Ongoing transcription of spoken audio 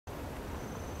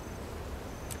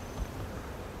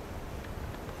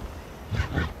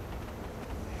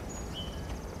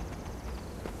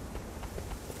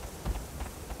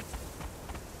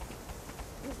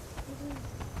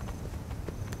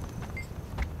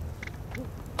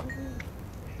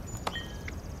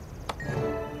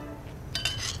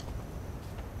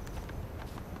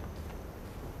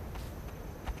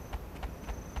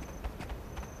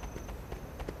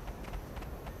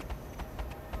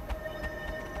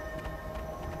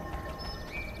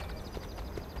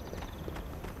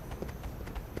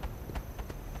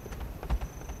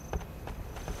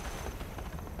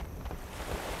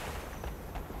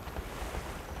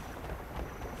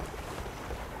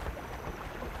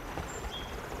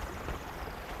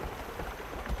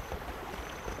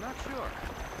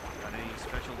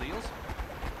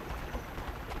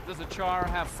Does a char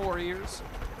have 4 ears?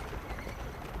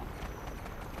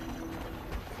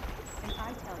 And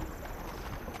I tell you.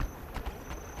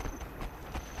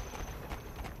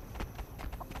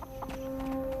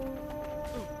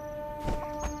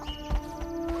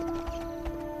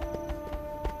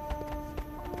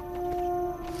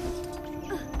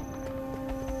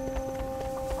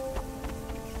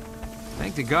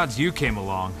 Thank the gods you came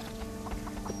along.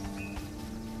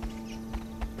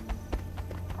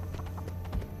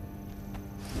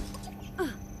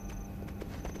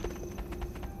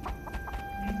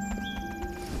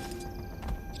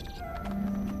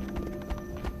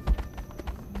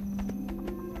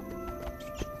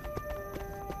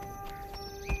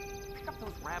 Pick up those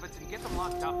rabbits and get them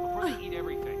locked up before they eat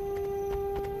everything.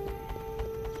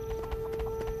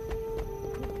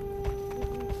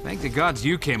 Thank the gods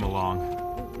you came along.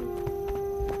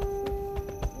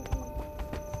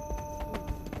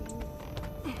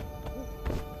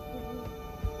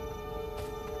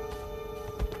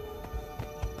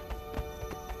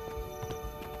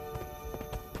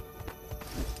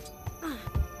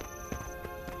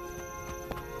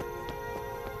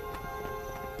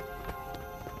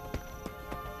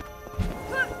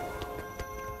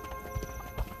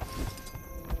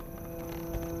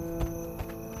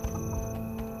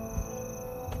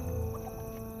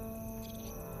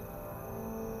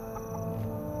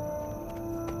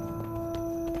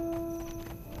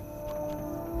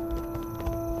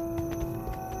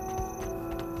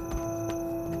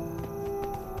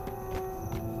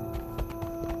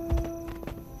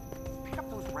 Pick up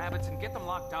those rabbits and get them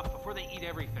locked up before they eat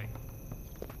everything.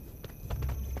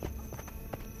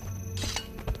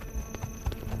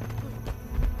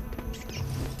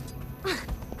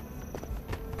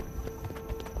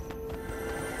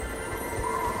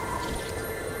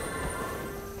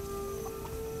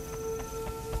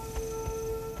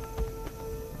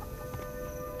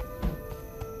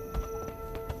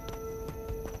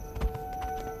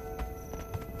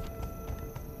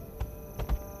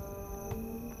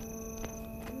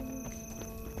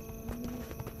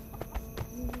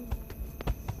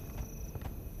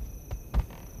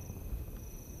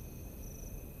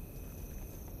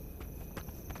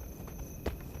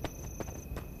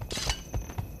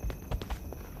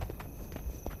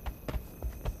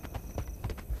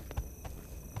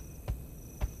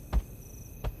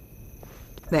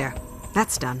 There.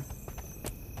 That's done.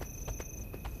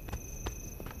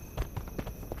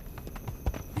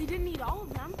 They didn't eat all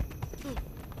of them.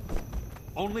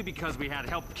 Only because we had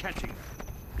help catching them.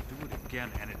 Do it again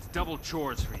and it's double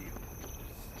chores for you.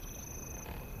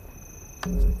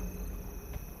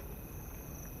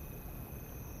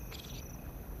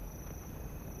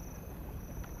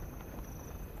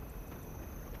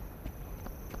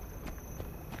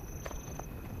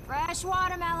 Fresh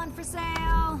watermelon for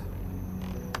sale.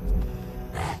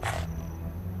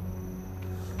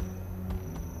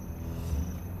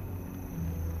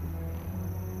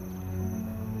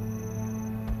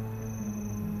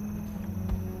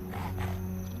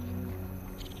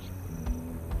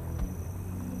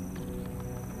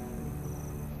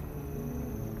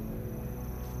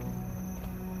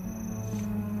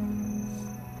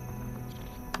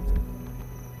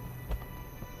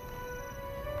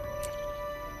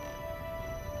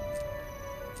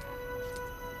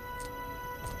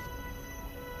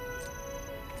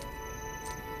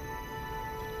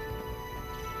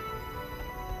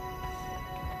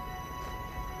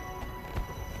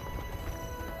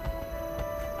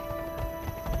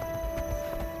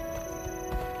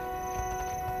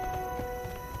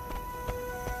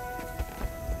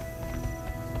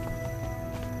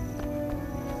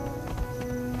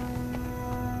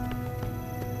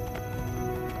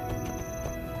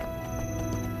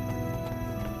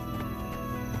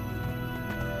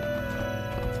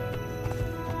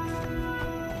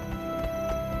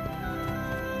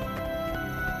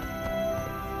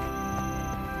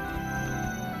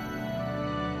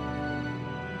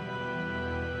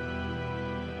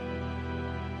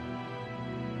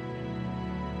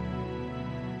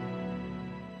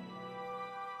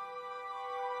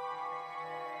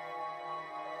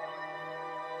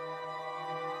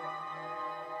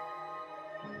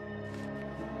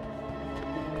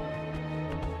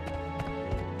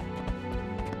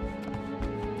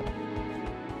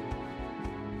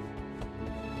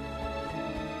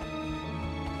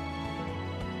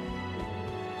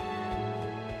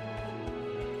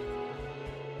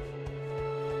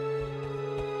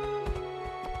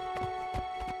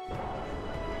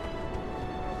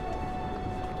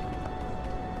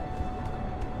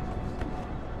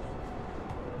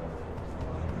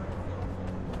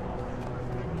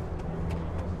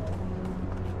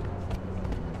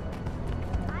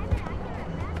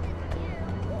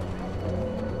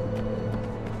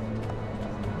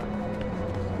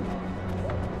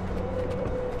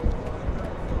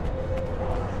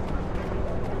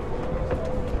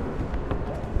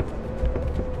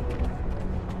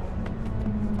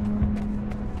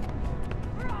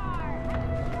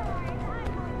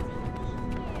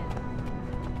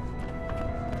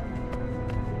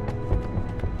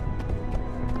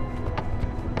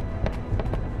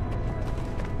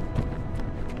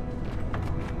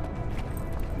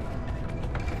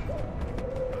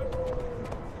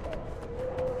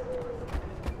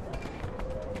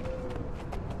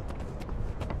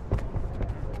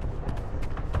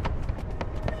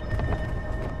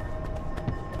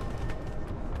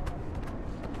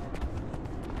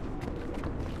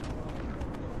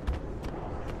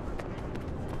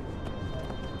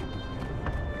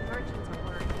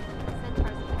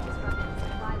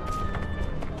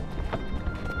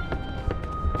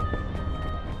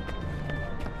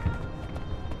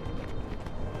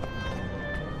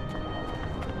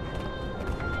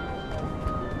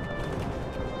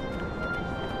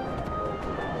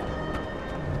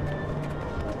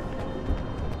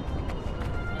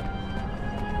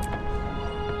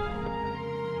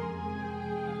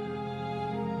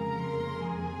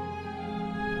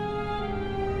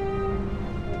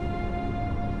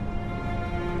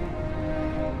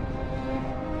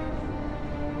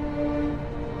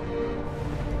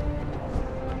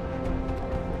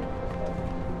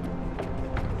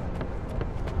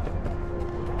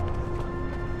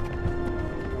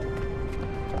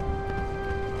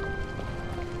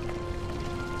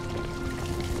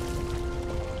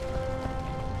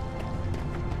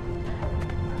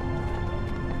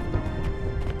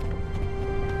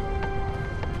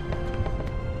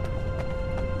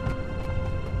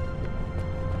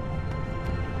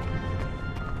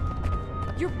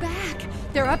 You're back!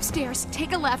 They're upstairs.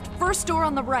 Take a left, first door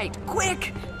on the right.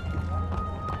 Quick!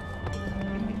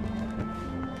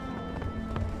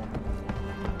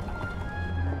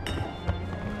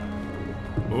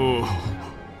 Oh.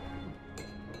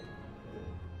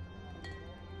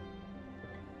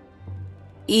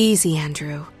 Easy,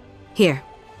 Andrew. Here,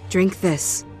 drink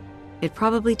this. It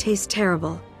probably tastes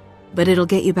terrible, but it'll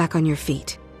get you back on your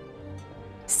feet.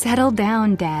 Settle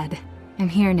down, Dad. I'm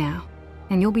here now,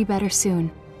 and you'll be better soon.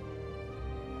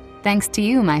 Thanks to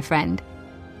you, my friend.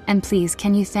 And please,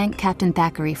 can you thank Captain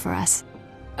Thackeray for us?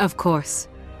 Of course.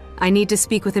 I need to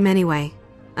speak with him anyway.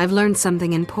 I've learned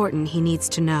something important he needs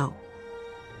to know.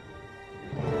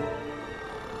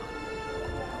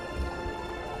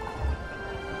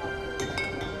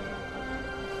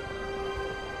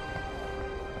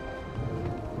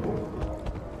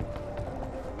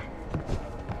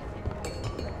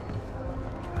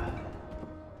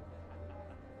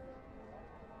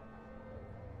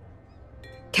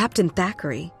 Captain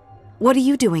Thackeray, what are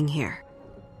you doing here?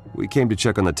 We came to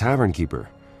check on the tavern keeper.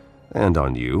 And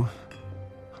on you.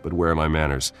 But where are my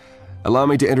manners? Allow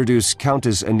me to introduce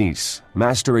Countess Anise,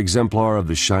 Master Exemplar of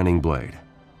the Shining Blade.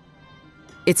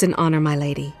 It's an honor, my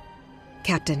lady.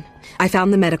 Captain, I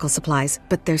found the medical supplies,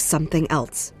 but there's something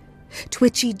else.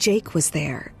 Twitchy Jake was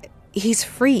there. He's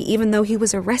free, even though he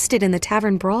was arrested in the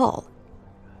tavern brawl.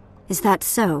 Is that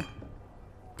so?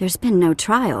 There's been no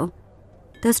trial.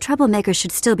 Those troublemakers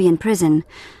should still be in prison,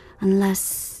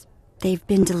 unless they've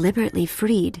been deliberately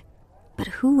freed. But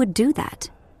who would do that?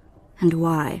 And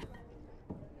why?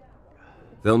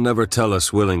 They'll never tell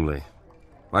us willingly.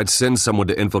 I'd send someone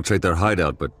to infiltrate their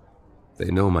hideout, but they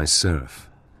know my serf.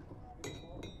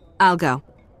 I'll go.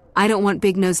 I don't want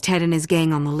Big Nose Ted and his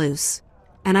gang on the loose.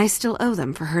 And I still owe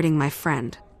them for hurting my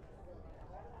friend.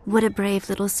 What a brave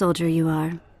little soldier you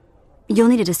are. You'll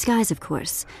need a disguise, of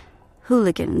course.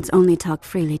 Hooligans only talk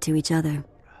freely to each other.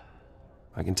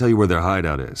 I can tell you where their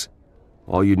hideout is.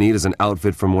 All you need is an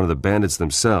outfit from one of the bandits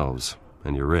themselves,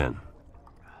 and you're in.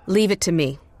 Leave it to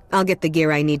me. I'll get the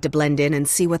gear I need to blend in and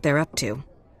see what they're up to.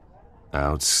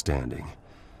 Outstanding.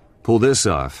 Pull this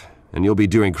off, and you'll be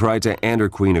doing Kryta and her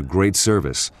queen a great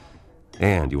service.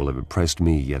 And you will have impressed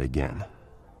me yet again.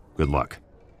 Good luck.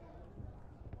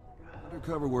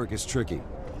 Undercover work is tricky.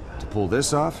 To pull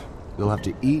this off, you'll have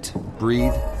to eat,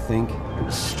 breathe, think,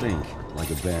 and stink like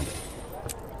a bandit.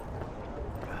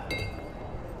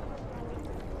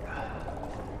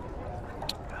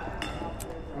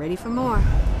 Ready for more.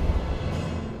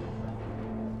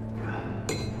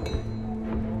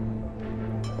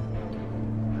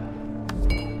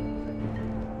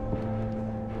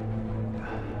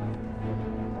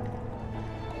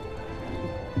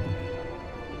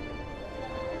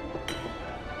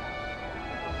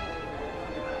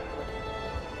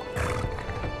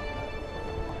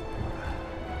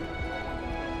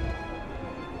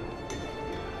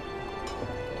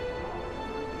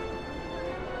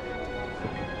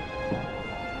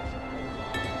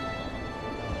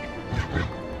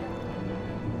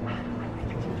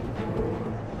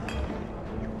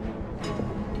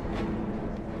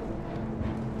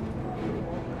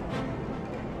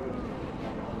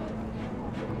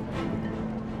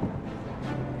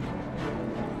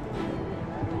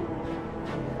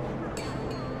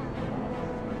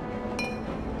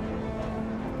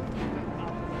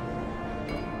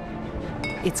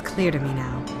 It's clear to me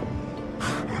now.